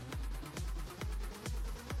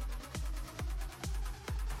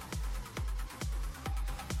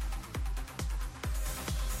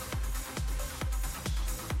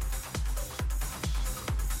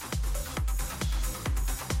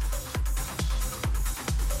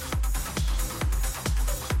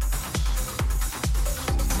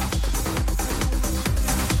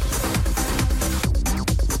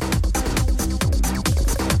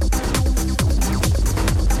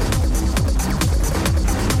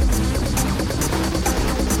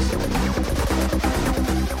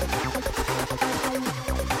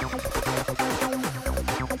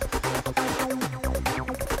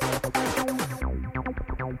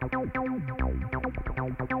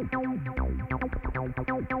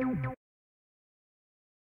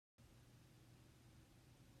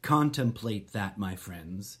Contemplate that, my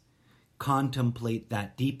friends. Contemplate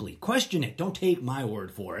that deeply. Question it. Don't take my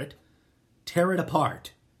word for it. Tear it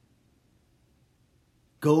apart.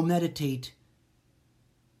 Go meditate.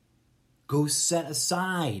 Go set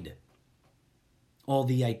aside all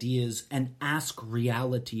the ideas and ask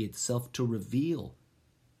reality itself to reveal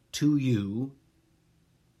to you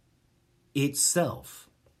itself.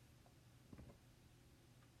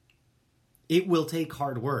 It will take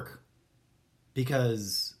hard work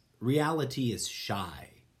because reality is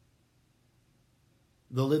shy.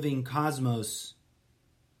 The living cosmos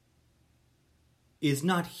is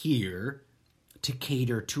not here to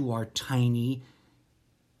cater to our tiny,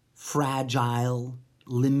 fragile,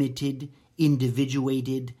 limited,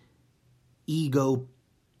 individuated ego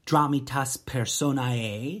dramitas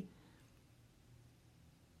personae.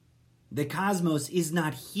 The cosmos is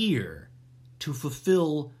not here to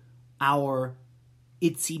fulfill our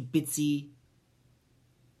itsy-bitsy,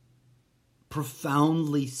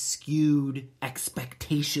 profoundly skewed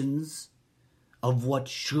expectations of what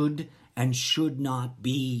should and should not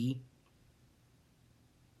be.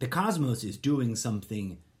 The cosmos is doing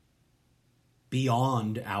something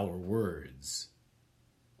beyond our words.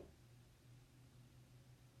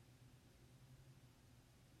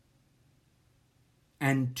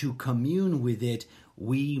 And to commune with it,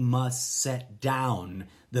 we must set down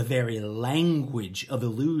the very language of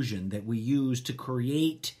illusion that we use to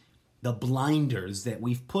create the blinders that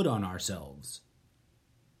we've put on ourselves.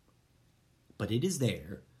 But it is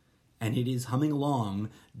there, and it is humming along,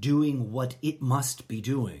 doing what it must be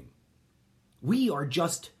doing. We are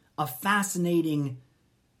just a fascinating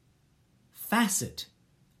facet,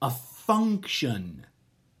 a function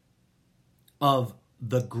of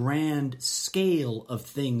the grand scale of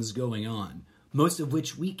things going on, most of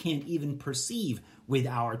which we can't even perceive with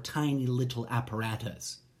our tiny little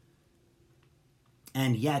apparatus.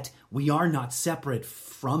 And yet, we are not separate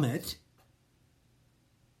from it.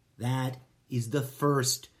 That is the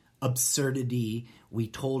first absurdity we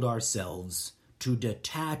told ourselves, to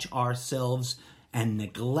detach ourselves and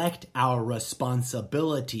neglect our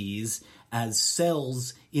responsibilities as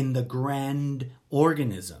cells in the grand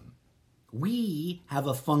organism. We have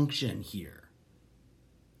a function here.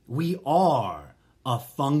 We are a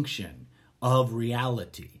function of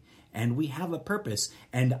reality, and we have a purpose,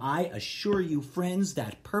 and I assure you, friends,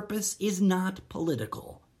 that purpose is not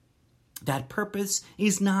political. That purpose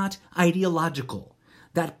is not ideological.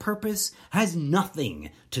 That purpose has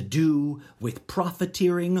nothing to do with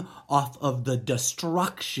profiteering off of the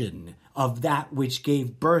destruction of that which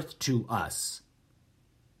gave birth to us.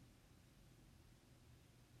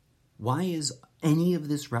 Why is any of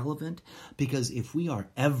this relevant? Because if we are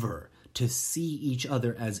ever to see each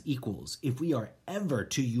other as equals, if we are ever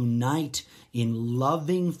to unite in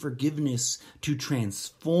loving forgiveness to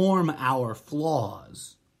transform our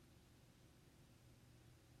flaws,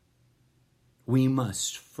 we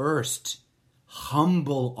must first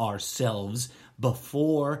humble ourselves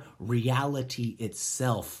before reality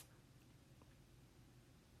itself.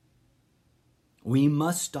 We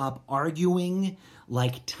must stop arguing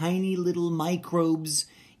like tiny little microbes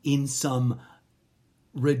in some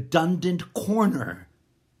redundant corner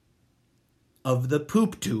of the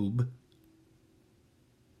poop tube.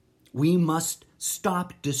 We must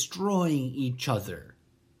stop destroying each other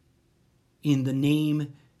in the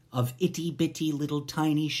name of itty-bitty little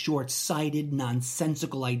tiny short-sighted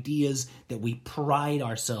nonsensical ideas that we pride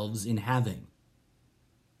ourselves in having.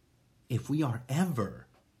 If we are ever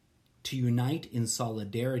to unite in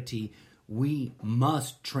solidarity, we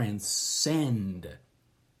must transcend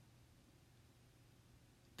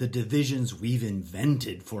the divisions we've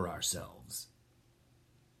invented for ourselves.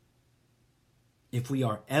 If we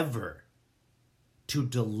are ever to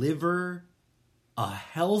deliver a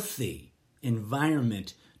healthy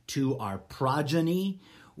environment to our progeny,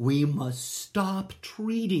 we must stop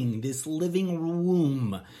treating this living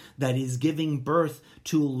womb that is giving birth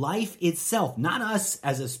to life itself, not us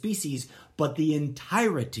as a species, but the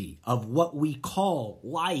entirety of what we call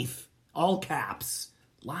life, all caps,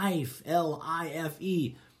 life,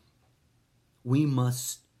 L-I-F-E. We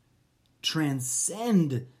must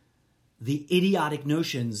transcend the idiotic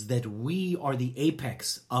notions that we are the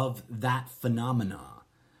apex of that phenomena,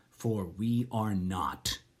 for we are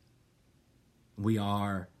not. We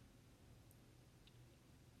are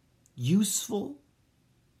useful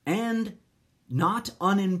and not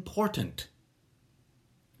unimportant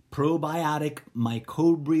probiotic,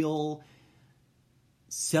 microbial,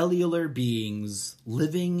 cellular beings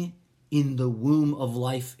living in the womb of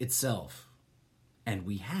life itself. And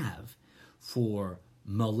we have, for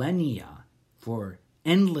millennia, for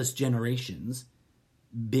endless generations,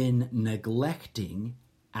 been neglecting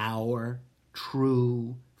our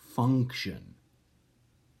true function.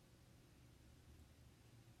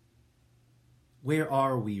 Where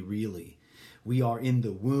are we really? We are in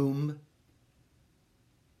the womb,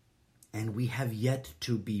 and we have yet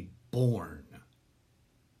to be born.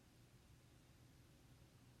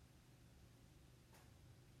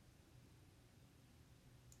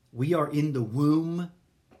 We are in the womb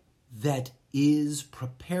that is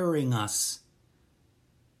preparing us.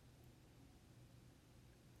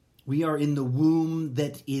 We are in the womb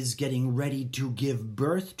that is getting ready to give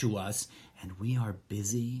birth to us, and we are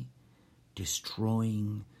busy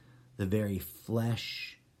destroying the very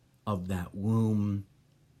flesh of that womb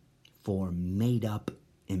for made-up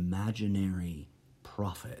imaginary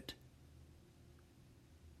profit.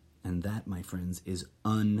 And that, my friends, is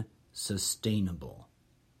unsustainable.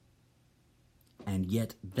 And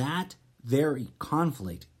yet that very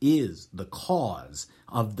conflict is the cause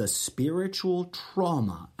of the spiritual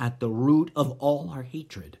trauma at the root of all our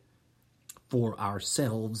hatred for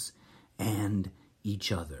ourselves and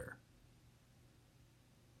each other.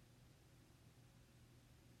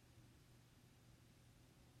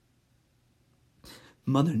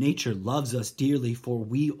 Mother Nature loves us dearly, for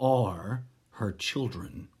we are her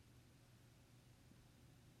children.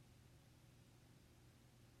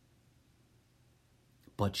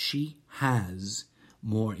 But she has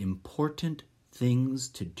more important things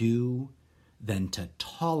to do than to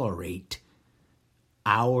tolerate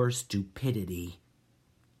our stupidity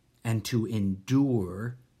and to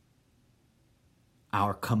endure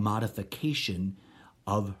our commodification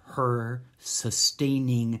of her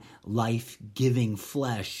sustaining, life-giving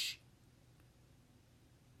flesh.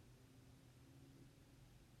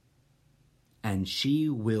 And she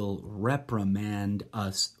will reprimand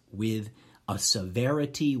us with a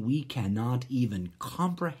severity we cannot even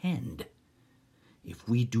comprehend if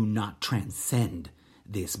we do not transcend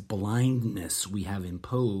this blindness we have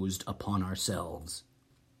imposed upon ourselves.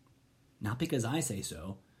 Not because I say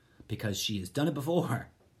so, because she has done it before,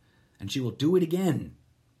 and she will do it again.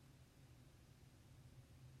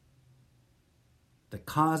 The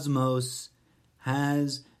cosmos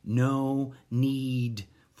has no need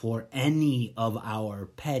for any of our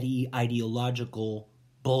petty ideological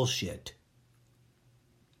bullshit.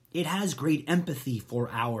 It has great empathy for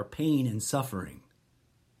our pain and suffering.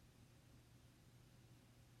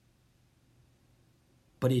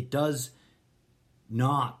 But it does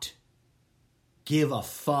not give a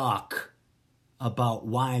fuck about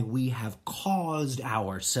why we have caused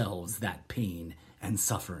ourselves that pain and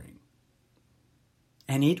suffering.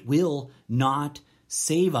 And it will not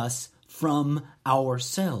save us from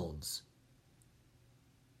ourselves.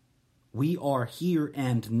 We are here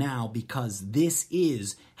and now because this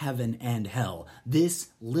is heaven and hell. This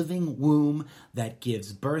living womb that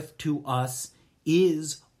gives birth to us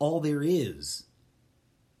is all there is.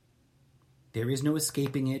 There is no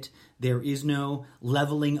escaping it. There is no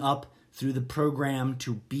leveling up through the program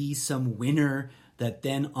to be some winner that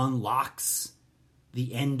then unlocks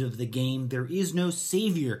the end of the game. There is no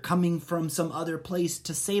savior coming from some other place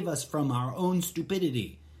to save us from our own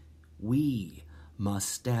stupidity. We must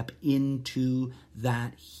step into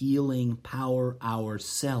that healing power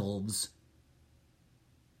ourselves,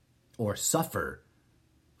 or suffer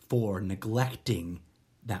for neglecting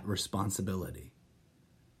that responsibility.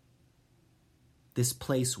 This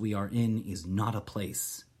place we are in is not a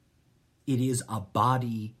place. It is a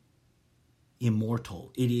body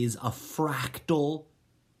immortal. It is a fractal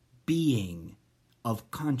being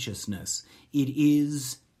of consciousness. It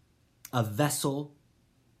is a vessel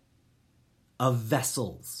of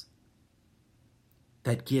vessels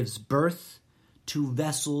that gives birth to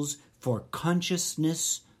vessels for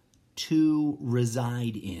consciousness to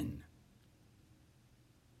reside in.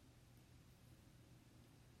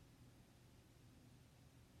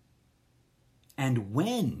 And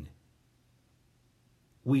when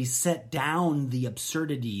we set down the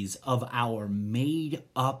absurdities of our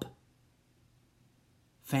made-up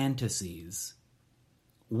fantasies,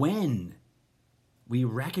 when we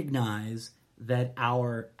recognize that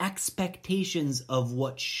our expectations of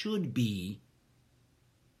what should be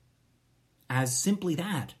as simply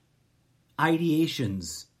that,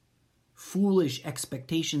 ideations, foolish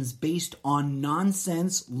expectations based on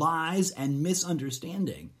nonsense, lies, and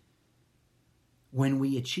misunderstanding. When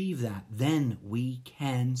we achieve that, then we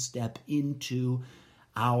can step into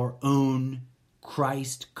our own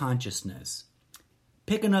Christ consciousness.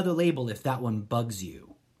 Pick another label if that one bugs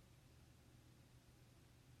you.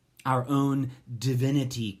 Our own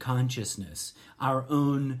divinity consciousness, our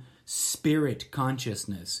own spirit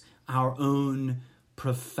consciousness, our own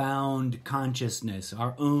profound consciousness,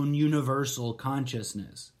 our own universal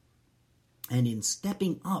consciousness. And in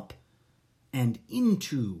stepping up and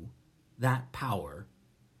into that power,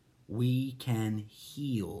 we can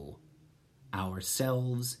heal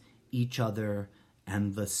ourselves, each other,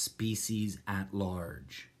 and the species at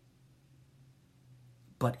large.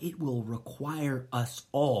 But it will require us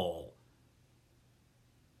all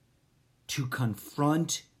to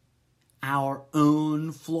confront our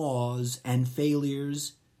own flaws and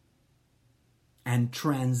failures and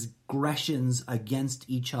transgressions against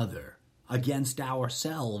each other, against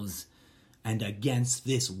ourselves, and against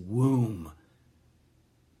this womb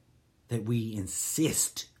that we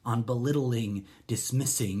insist on belittling,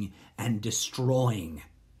 dismissing, and destroying.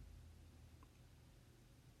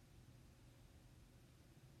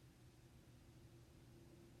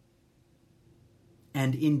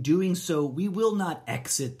 And in doing so, we will not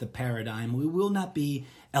exit the paradigm. We will not be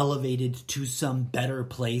elevated to some better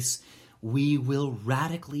place. We will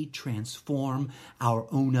radically transform our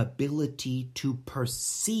own ability to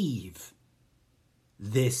perceive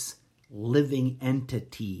this living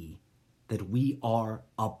entity that we are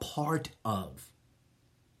a part of.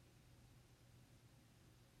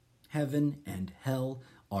 Heaven and hell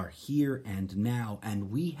are here and now, and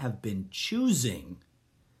we have been choosing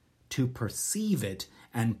to perceive it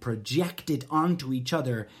and project it onto each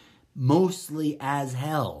other, mostly as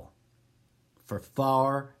hell, for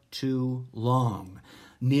far too long.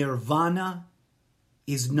 Nirvana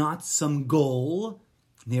is not some goal.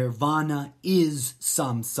 Nirvana is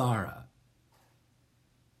samsara.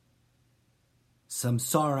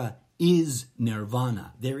 Samsara is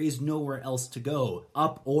nirvana. There is nowhere else to go,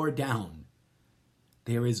 up or down.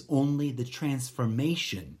 There is only the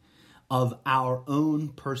transformation of our own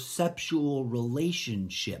perceptual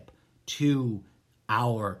relationship to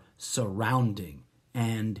our surrounding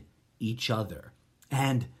and each other,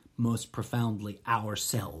 and most profoundly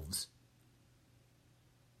ourselves.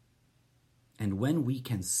 And when we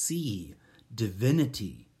can see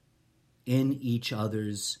divinity in each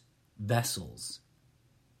other's vessels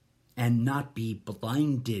and not be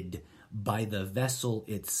blinded by the vessel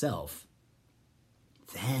itself,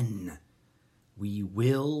 then we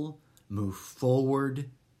will move forward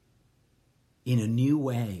in a new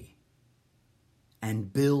way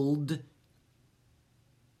and build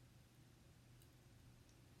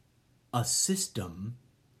a system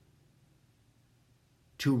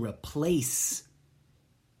to replace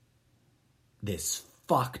this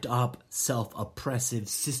fucked up, self-oppressive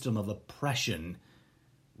system of oppression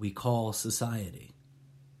we call society.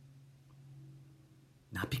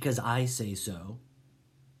 Not because I say so,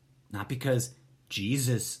 not because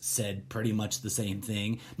Jesus said pretty much the same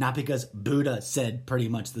thing, not because Buddha said pretty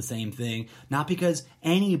much the same thing, not because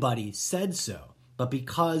anybody said so, but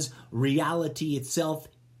because reality itself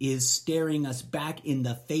is staring us back in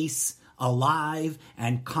the face, alive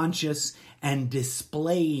and conscious and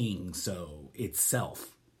displaying so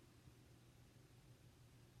itself.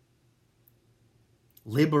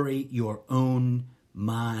 Liberate your own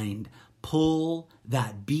mind. Pull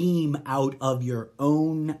that beam out of your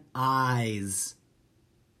own eyes.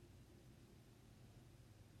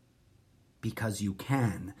 Because you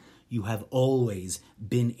can. You have always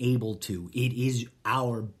been able to. It is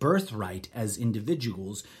our birthright as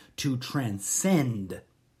individuals to transcend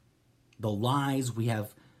the lies we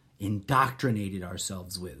have indoctrinated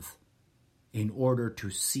ourselves with in order to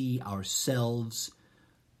see ourselves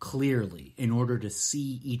clearly, in order to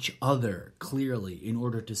see each other clearly, in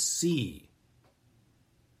order to see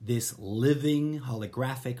this living,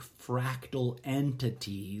 holographic, fractal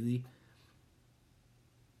entity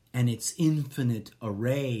and its infinite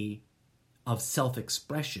array of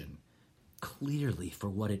self-expression clearly for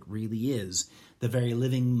what it really is, the very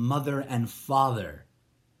living mother and father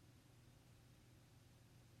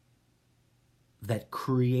that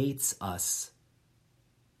creates us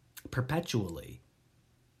perpetually.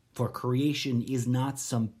 For creation is not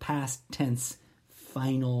some past tense,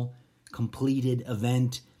 final, completed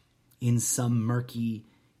event in some murky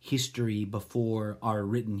history before our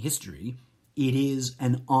written history. It is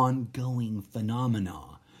an ongoing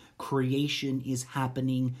phenomena. Creation is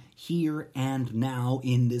happening here and now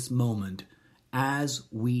in this moment as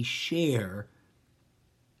we share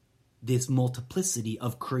this multiplicity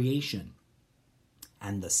of creation.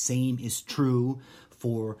 And the same is true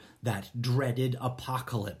for that dreaded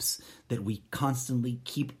apocalypse that we constantly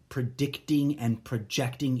keep predicting and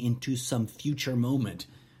projecting into some future moment.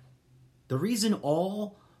 The reason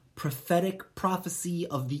all prophetic prophecy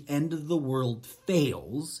of the end of the world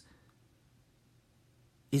fails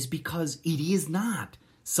is because it is not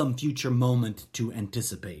some future moment to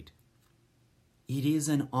anticipate. It is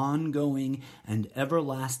an ongoing and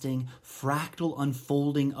everlasting fractal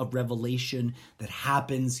unfolding of revelation that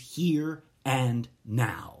happens here and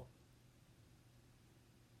now.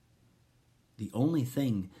 The only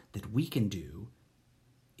thing that we can do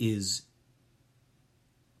is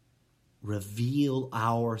reveal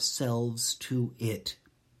ourselves to it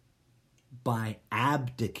by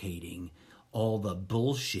abdicating all the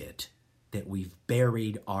bullshit that we've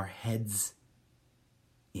buried our heads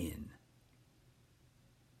in.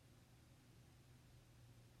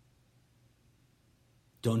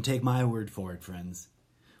 Don't take my word for it, friends,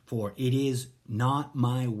 for it is not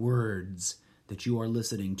my words that you are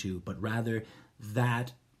listening to, but rather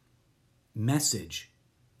that message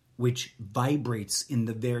which vibrates in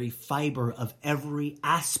the very fiber of every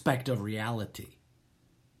aspect of reality,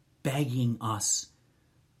 begging us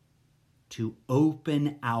to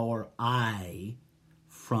open our eye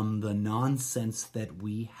from the nonsense that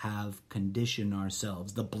we have conditioned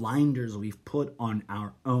ourselves, the blinders we've put on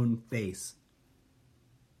our own face.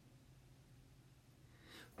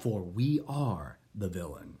 For we are the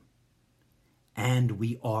villain, and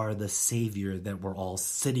we are the savior that we're all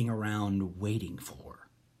sitting around waiting for.